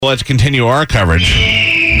Let's continue our coverage.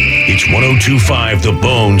 It's 102.5 The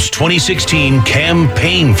Bone's 2016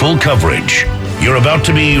 campaign-full coverage. You're about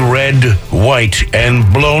to be red, white,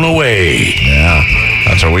 and blown away. Yeah,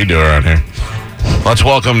 that's what we do around here. Let's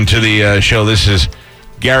welcome to the show. This is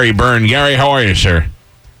Gary Byrne. Gary, how are you, sir?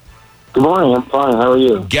 Good morning. I'm fine. How are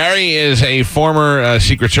you? Gary is a former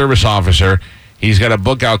Secret Service officer. He's got a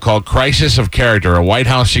book out called Crisis of Character. A White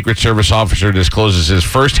House Secret Service officer discloses his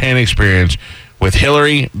firsthand experience with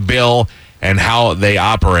Hillary, Bill, and how they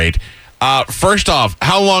operate. First off,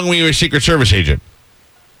 how long were you a Secret Service agent?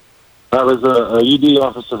 I was a UD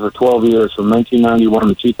officer for 12 years, from 1991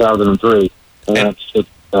 to 2003. And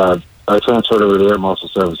I transferred over to the Air Marshal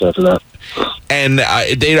Service after that. And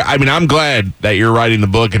I'm glad that you're writing the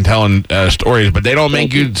book and telling stories, but they don't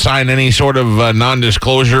make you sign any sort of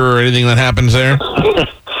non-disclosure or anything that happens there?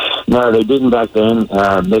 No, they didn't back then.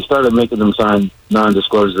 They started making them sign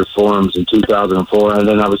non-disclosure forms in 2004, and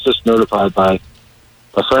then I was just notified by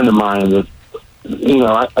a friend of mine that,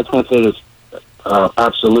 I can't say this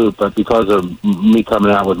absolute, but because of me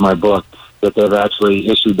coming out with my book, that they've actually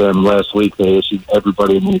issued them last week. They issued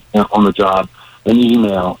everybody on the job an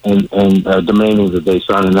email and demanding that they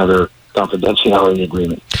sign another confidentiality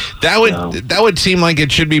agreement. That would seem like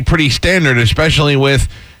it should be pretty standard, especially with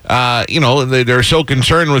they're so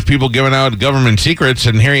concerned with people giving out government secrets,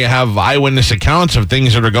 and here you have eyewitness accounts of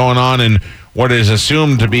things that are going on in what is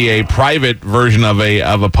assumed to be a private version of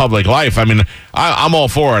a public life. I mean, I'm all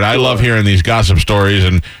for it. I love hearing these gossip stories,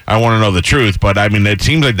 and I want to know the truth. But I mean, it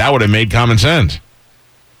seems like that would have made common sense.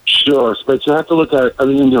 Sure, but you have to look at it. I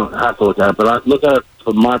mean, you don't have to look at it, but I look at it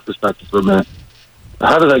from my perspective for a minute.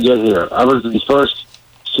 How did I get here? I was the first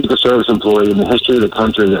Secret Service employee in the history of the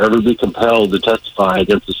country to ever be compelled to testify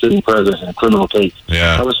against the sitting president in a criminal case.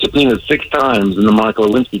 Yeah. I was subpoenaed 6 times in the Monica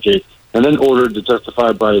Lewinsky case, and then ordered to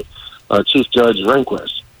testify by Chief Judge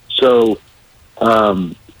Rehnquist. So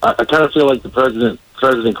I kind of feel like President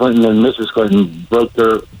Clinton and Mrs. Clinton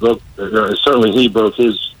certainly he broke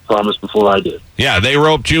his promise before I did. Yeah, they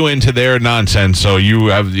roped you into their nonsense, so you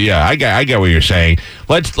have. Yeah, I get what you're saying.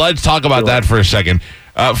 Let's talk about that for a second.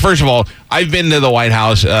 First of all, I've been to the White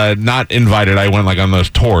House, not invited. I went on those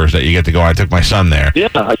tours that you get to go. I took my son there. Yeah,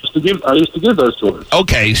 I used to give those tours.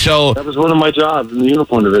 Okay, so that was one of my jobs in the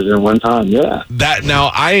uniform division at one time. Yeah.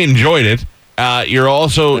 Now I enjoyed it.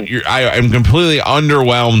 I'm completely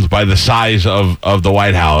underwhelmed by the size of the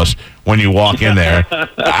White House when you walk in there.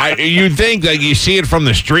 You'd think like you see it from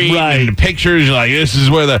the street and the pictures, you're like, this is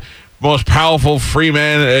where the most powerful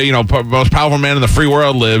most powerful man in the free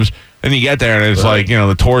world lives. And you get there, and it's like,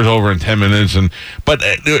 the tour's over in 10 minutes. But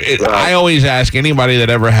I always ask anybody that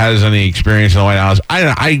ever has any experience in the White House,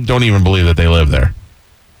 I don't even believe that they live there.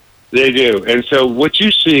 They do. And so what you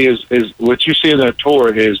see is what you see in that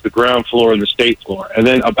tour is the ground floor and the state floor. And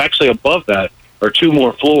then actually above that are 2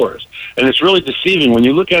 more floors. And it's really deceiving. When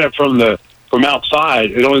you look at it from outside,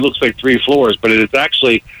 it only looks like 3 floors, but it's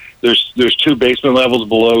actually, there's 2 basement levels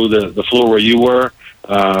below the floor where you were.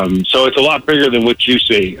 So it's a lot bigger than what you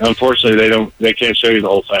see. Unfortunately, they can't show you the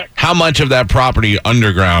whole thing. How much of that property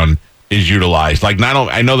underground is utilized? Like,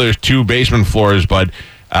 I know there's 2 basement floors, but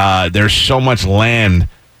there's so much land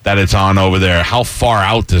that it's on over there. How far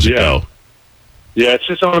out does it go? Yeah, it's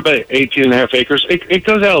just on about 18.5 acres. It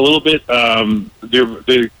goes out a little bit.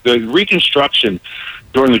 The reconstruction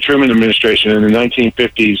during the Truman administration in the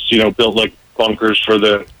 1950s, built like bunkers for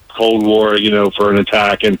the Cold War, for an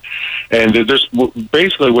attack, and there's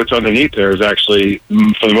basically what's underneath there is actually,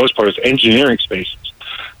 for the most part, is engineering spaces.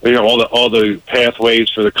 All the pathways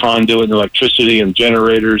for the conduit and electricity and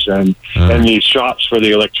generators and these shops for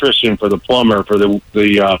the electrician, for the plumber, for the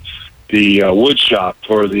wood shop,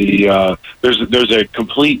 for the there's a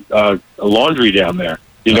complete laundry down there,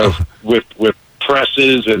 with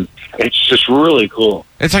presses, and it's just really cool.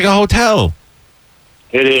 It's like a hotel.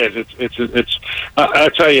 It is. It's. I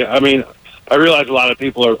tell you. I mean, I realize a lot of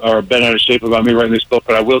people are bent out of shape about me writing this book,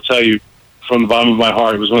 but I will tell you, from the bottom of my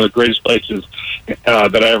heart, it was one of the greatest places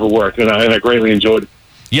that I ever worked, and I greatly enjoyed it.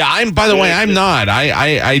 Yeah, By the way, I'm not.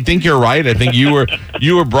 I think you're right. I think you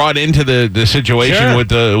were brought into the situation with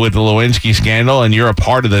the Lewinsky scandal, and you're a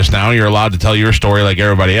part of this now. You're allowed to tell your story like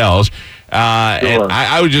everybody else. And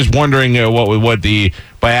I was just wondering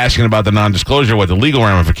by asking about the non-disclosure, what the legal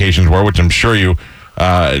ramifications were, which I'm sure you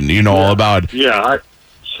know all about. Yeah,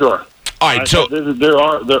 sure. All right, so there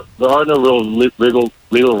are no real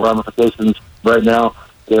legal ramifications right now.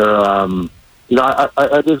 There,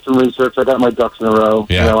 I did some research. I got my ducks in a row.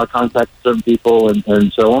 Yeah. I contacted certain people,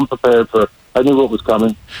 and so I'm prepared for. I knew what was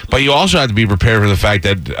coming. But you also have to be prepared for the fact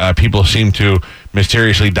that people seem to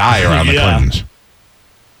mysteriously die around the Clintons.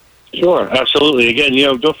 Sure, absolutely. Again,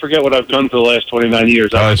 don't forget what I've done for the last 29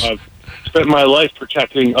 years. I've spent my life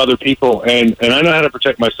protecting other people, and I know how to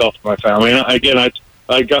protect myself and my family. And again,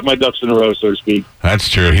 I got my ducks in a row, so to speak. That's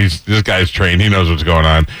true. This guy's trained. He knows what's going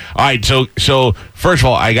on. All right, so first of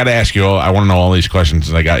all, I got to ask you. I want to know all these questions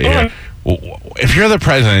as I got you here. Right. If you're the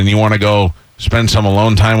president and you want to go spend some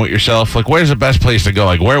alone time with yourself, like where's the best place to go?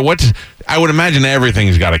 Like I would imagine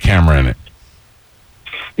everything's got a camera in it.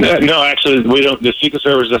 No, actually, we don't. The Secret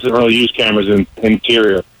Service doesn't really use cameras in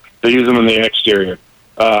interior. They use them in the exterior.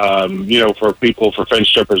 For people, for fence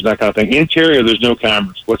strippers, and that kind of thing. Interior, there's no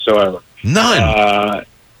cameras whatsoever. None.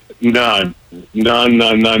 None.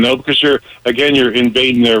 No, because you're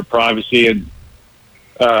invading their privacy, and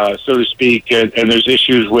so to speak. And there's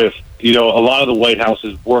issues with a lot of the White House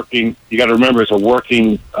is working. You got to remember, it's a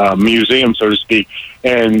working museum, so to speak,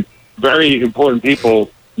 and very important people.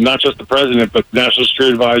 Not just the president, but national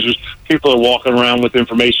security advisors. People are walking around with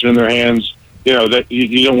information in their hands. That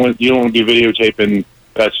you don't want to be videotaping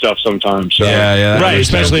that stuff sometimes. So, yeah, right.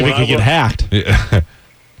 Especially if it could get hacked.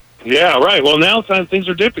 Yeah, right. Well, now things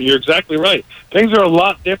are different. You're exactly right. Things are a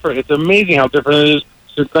lot different. It's amazing how different it is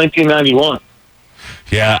since 1991.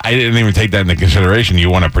 Yeah, I didn't even take that into consideration. You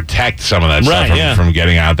want to protect some of that stuff from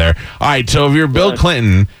getting out there. All right, so if you're Bill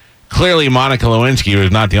Clinton. Clearly, Monica Lewinsky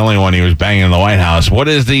was not the only one he was banging in the White House. What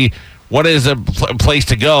is the place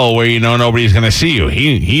to go where nobody's going to see you?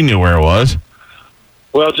 He knew where it was.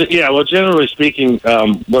 Well, generally speaking,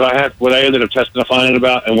 what I ended up testifying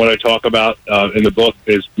about and what I talk about in the book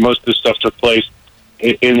is most of the stuff took place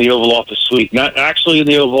in the Oval Office suite. Not actually in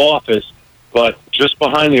the Oval Office, but just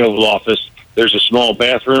behind the Oval Office, there's a small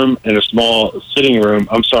bathroom and a small sitting room.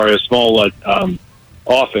 I'm sorry, a small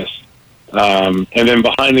office. And then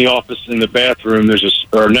behind the office in the bathroom,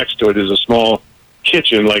 next to it is a small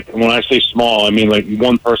kitchen. Like when I say small, I mean like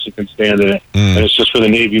one person can stand in it, and it's just for the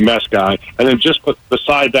Navy mess guy. And then just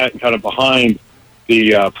beside that, and kind of behind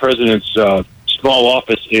the president's small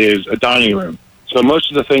office, is a dining room. So most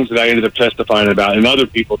of the things that I ended up testifying about, and other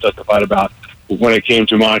people testified about, when it came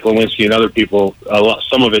to Monica Lewinsky and other people,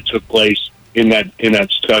 some of it took place in that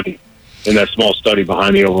study. In that small study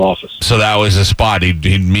behind the Oval Office. So that was the spot. He'd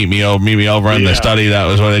meet me over in the study. That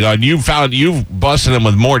was where they go. And you've busted him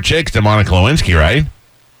with more chicks than Monica Lewinsky, right?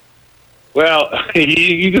 Well,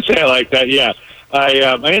 you can say it like that. Yeah,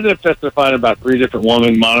 I ended up testifying about 3 different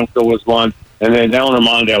women. Monica was one, and then Eleanor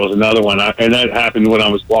Mondale was another one. And that happened when I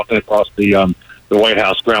was walking across the White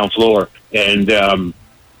House ground floor, and around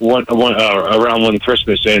one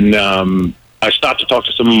Christmas, and I stopped to talk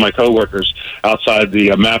to some of my coworkers outside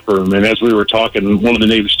the map room, and as we were talking, one of the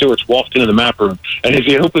Navy stewards walked into the map room, and as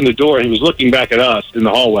he opened the door, he was looking back at us in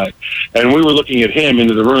the hallway, and we were looking at him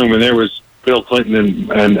into the room, and there was Bill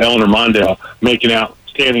Clinton and Eleanor Mondale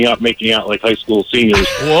standing up, making out like high school seniors.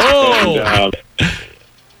 Whoa!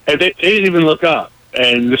 And they didn't even look up.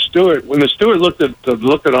 And when the steward looked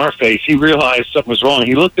at our face, he realized something was wrong.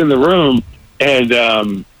 He looked in the room and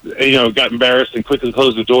got embarrassed and quickly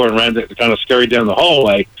closed the door and kind of scurried down the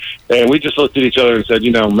hallway. And we just looked at each other and said,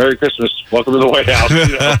 Merry Christmas, welcome to the White House.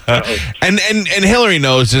 And Hillary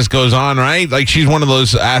knows this goes on, right? Like she's one of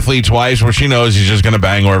those athletes' wives where she knows he's just going to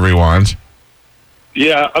bang wherever he wants.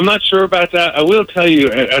 Yeah, I'm not sure about that. I will tell you,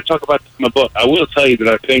 I talk about this in my book, I will tell you that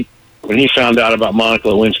I think when he found out about Monica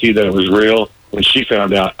Lewinsky that it was real, when she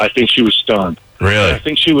found out, I think she was stunned. Really? And I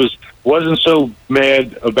think she wasn't so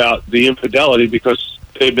mad about the infidelity because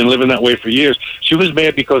they've been living that way for years. She was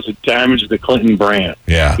mad because it damaged the Clinton brand.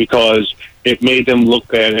 Yeah. Because it made them look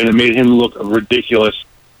bad and it made him look ridiculous.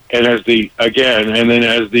 And as the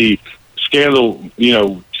scandal,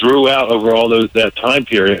 drew out over all that time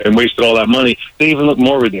period and wasted all that money, they even look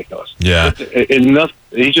more ridiculous. Yeah.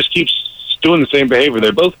 He just keeps doing the same behavior they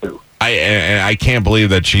both do. I can't believe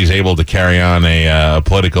that she's able to carry on a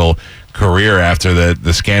political career after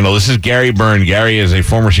the scandal. This is Gary Byrne. Gary is a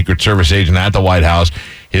former Secret Service agent at the White House.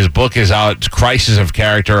 His book is out, it's Crisis of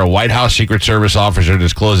Character. A White House Secret Service officer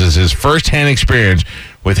discloses his firsthand experience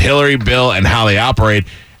with Hillary, Bill, and how they operate.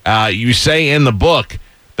 You say in the book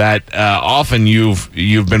that often you've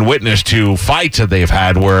been witness to fights that they've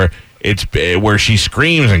had where she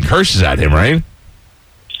screams and curses at him, right?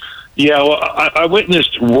 Yeah, well, I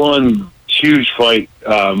witnessed one huge fight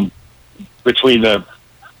between them.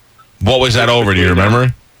 What was that over? Do you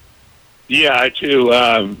remember? Yeah, I do.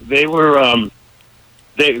 They were.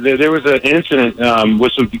 There was an incident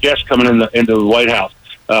with some guests coming into the White House.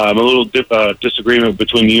 A little disagreement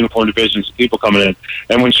between the uniform divisions and people coming in.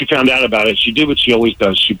 And when she found out about it, she did what she always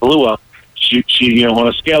does. She blew up. She on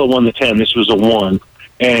a scale of 1 to 10, this was a 1.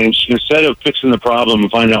 And instead of fixing the problem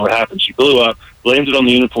and finding out what happened, she blew up, blamed it on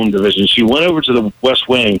the uniform division. She went over to the West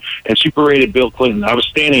Wing, and she berated Bill Clinton. I was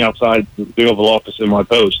standing outside the Oval Office in my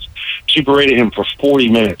post. She berated him for 40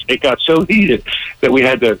 minutes. It got so heated that we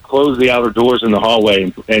had to close the outer doors in the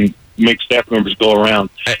hallway and make staff members go around.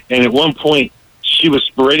 And at one point, she was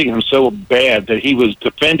berating him so bad that he was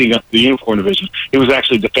defending the uniform division. He was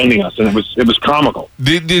actually defending us, and it was comical.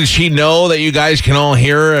 Did she know that you guys can all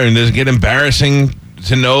hear her, and does it get embarrassing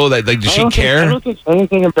to know that? Like, does she care? I don't think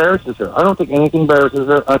anything embarrasses her.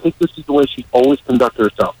 I think this is the way she always conducts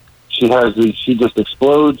herself. She just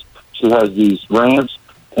explodes. She has these rants,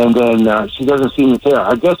 and then she doesn't seem to care.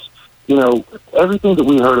 I guess, everything that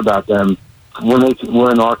we heard about them when they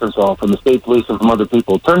were in Arkansas from the state police and from other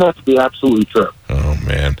people turned out to be absolutely true. Oh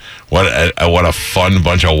man, what a fun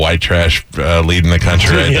bunch of white trash leading the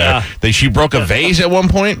country right there. She broke a vase at one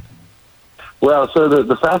point. Well, so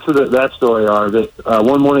the facts of that story are that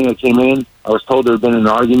one morning I came in, I was told there had been an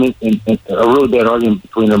argument, and a really bad argument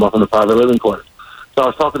between them up in the private living quarters. So I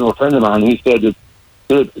was talking to a friend of mine, and he said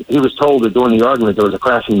that he was told that during the argument there was a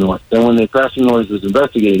crashing noise. And when the crashing noise was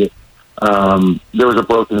investigated, there was a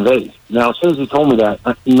broken vase. Now, as soon as he told me that,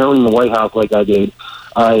 knowing the White House like I did,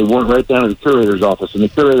 I went right down to the curator's office, and the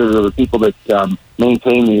curators are the people that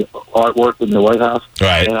maintain the artwork in the White House.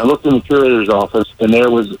 Right. And I looked in the curator's office, and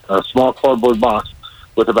there was a small cardboard box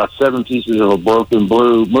with about 7 pieces of a broken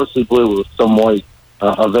blue, mostly blue with some white,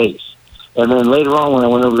 a vase. And then later on, when I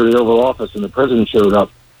went over to the Oval Office and the president showed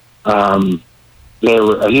up,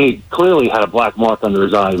 he clearly had a black mark under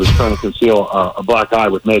his eye. He was trying to conceal a black eye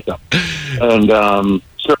with makeup. And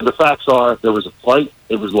so the facts are, there was a fight.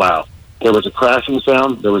 It was loud. There was a crashing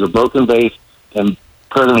sound. There was a broken vase. And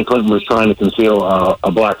President Clinton was trying to conceal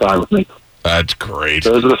a black eye with makeup. That's great.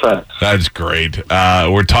 Those are the facts. That's great.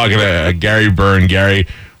 We're talking to Gary Byrne. Gary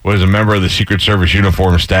was a member of the Secret Service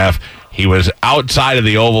uniform staff. He was outside of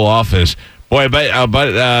the Oval Office. Boy,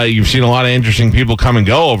 but you've seen a lot of interesting people come and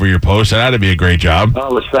go over your post. That had to be a great job. Oh,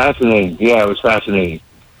 it was fascinating. Yeah, it was fascinating.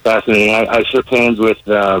 I shook hands with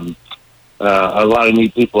a lot of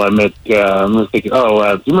neat people I met. I'm thinking, do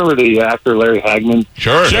you remember the actor Larry Hagman?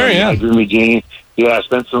 Sure, yeah. Drew Me Genie. Yeah, I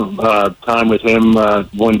spent some time with him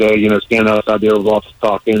one day, standing outside the Oval Office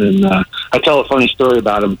talking. And I tell a funny story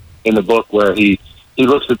about him in the book where he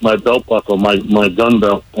looks at my belt buckle, my gun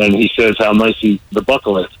belt, and he says how nice the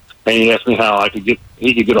buckle is. And he asked me how he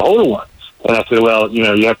could get a hold of one. And I said, well,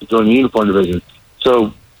 you have to join the uniform division.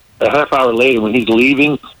 So a half hour later, when he's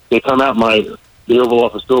leaving, they come out the Oval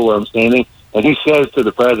Office door where I'm standing, and he says to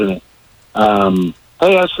the president,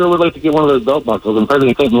 hey, I sure would like to get one of those belt buckles. And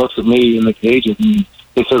President Clinton looks at me and the agent, and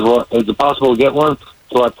he says, well, is it possible to get one?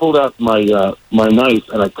 So I pulled out my knife,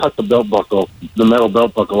 and I cut the metal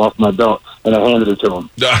belt buckle off my belt, and I handed it to him.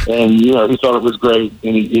 And, he thought it was great,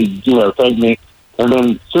 and he thanked me. And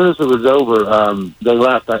then as soon as it was over, they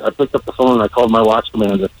left. I picked up the phone and I called my watch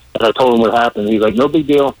commander and I told him what happened. He's like, no big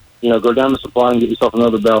deal. Go down to supply and get yourself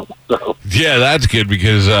another belt. So, yeah, that's good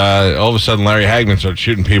because all of a sudden Larry Hagman started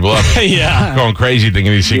shooting people up. Yeah. Going crazy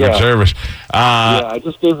thinking he's Secret Service. I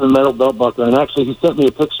just gave him a metal belt buckle. And actually, he sent me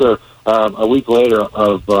a picture a week later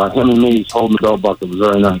of him and me holding the belt buckle. It was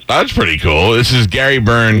very nice. That's pretty cool. This is Gary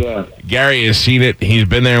Byrne. Yeah. Gary has seen it. He's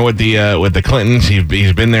been there with the Clintons.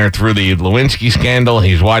 He's been there through the Lewinsky scandal.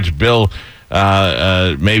 He's watched Bill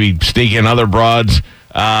maybe sneak in other broads.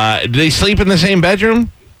 Do they sleep in the same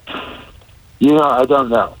bedroom? I don't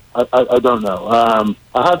know. I don't know.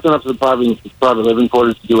 I have been up to the private living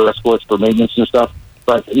quarters to do escorts for maintenance and stuff.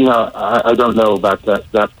 But I don't know about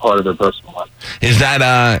that part of their personal life. Is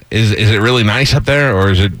that is it really nice up there, or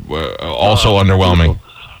is it also underwhelming?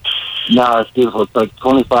 No, it's beautiful. It's like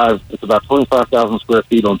 25. It's about 25,000 square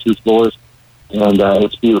feet on 2 floors, and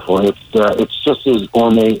it's beautiful. It's just as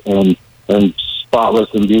ornate and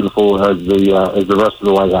spotless and beautiful as the rest of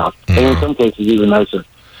the White House, and in some cases even nicer.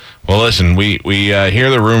 Well, listen, we hear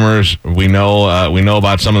the rumors. We know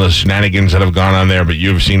about some of the shenanigans that have gone on there, but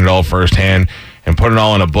you've seen it all firsthand and put it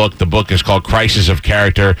all in a book. The book is called Crisis of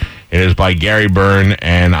Character. It is by Gary Byrne,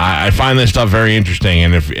 and I find this stuff very interesting.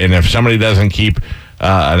 And if somebody doesn't keep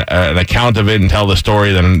an account of it and tell the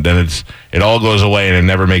story, then it all goes away and it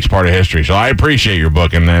never makes part of history. So I appreciate your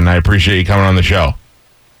book, and I appreciate you coming on the show.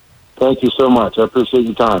 Thank you so much. I appreciate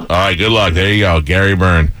your time. All right, good luck. There you go, Gary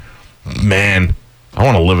Byrne. Man, I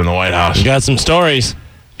want to live in the White House. You got some stories.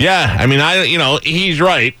 Yeah, I mean, he's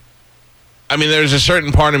right. I mean, there's a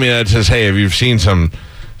certain part of me that says, hey, if you've seen some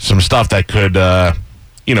stuff that could,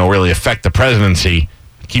 really affect the presidency,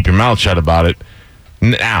 keep your mouth shut about it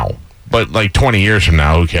now. But like 20 years from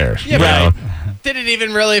now, who cares? Yeah, right. Did it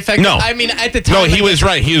even really affect No. him? I mean, at the time. No, he was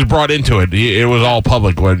right. He was brought into it. It was all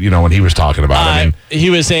public when he was talking about it. I mean, he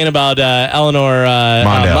was saying about Eleanor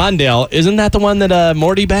Mondale. Isn't that the one that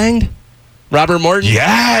Morty banged? Robert Morton?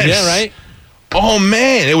 yes. Yeah, right? Oh,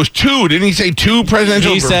 man. It was 2. Didn't he say 2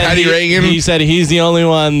 presidential for Patty Reagan? He said he's the only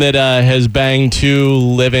one that has banged 2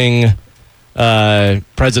 living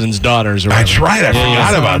president's daughters. Or That's right. I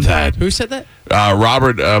forgot about that. Who said that?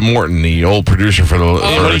 Robert Morton, the old producer for the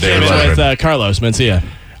When he came in with Carlos Mencia.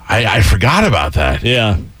 I forgot about that.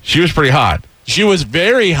 Yeah. She was pretty hot. She was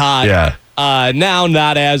very hot. Yeah. Now,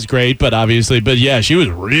 not as great, but yeah, she was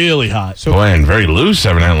really hot. So, Boy, and very loose,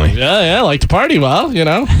 evidently. yeah, like to party well, you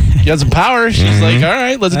got some power. She's like, all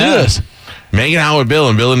right, let's do this. Making out with Bill,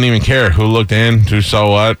 and Bill didn't even care who looked in, who saw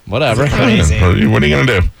what. Whatever. Crazy. What are you going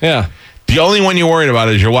to do? Yeah. The only one you're worried about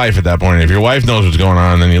is your wife at that point. If your wife knows what's going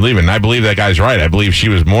on, then you leave it. And I believe that guy's right. I believe she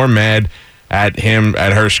was more mad at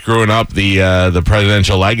her screwing up the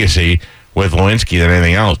presidential legacy with Lewinsky than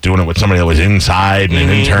anything else, doing it with somebody that was inside and an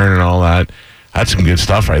intern and all that. That's some good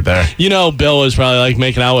stuff right there. Bill was probably like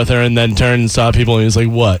making out with her and then turned and saw people and he was like,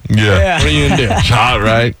 what? Yeah. What are you going to do? She's hot,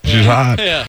 right? She's hot. Yeah.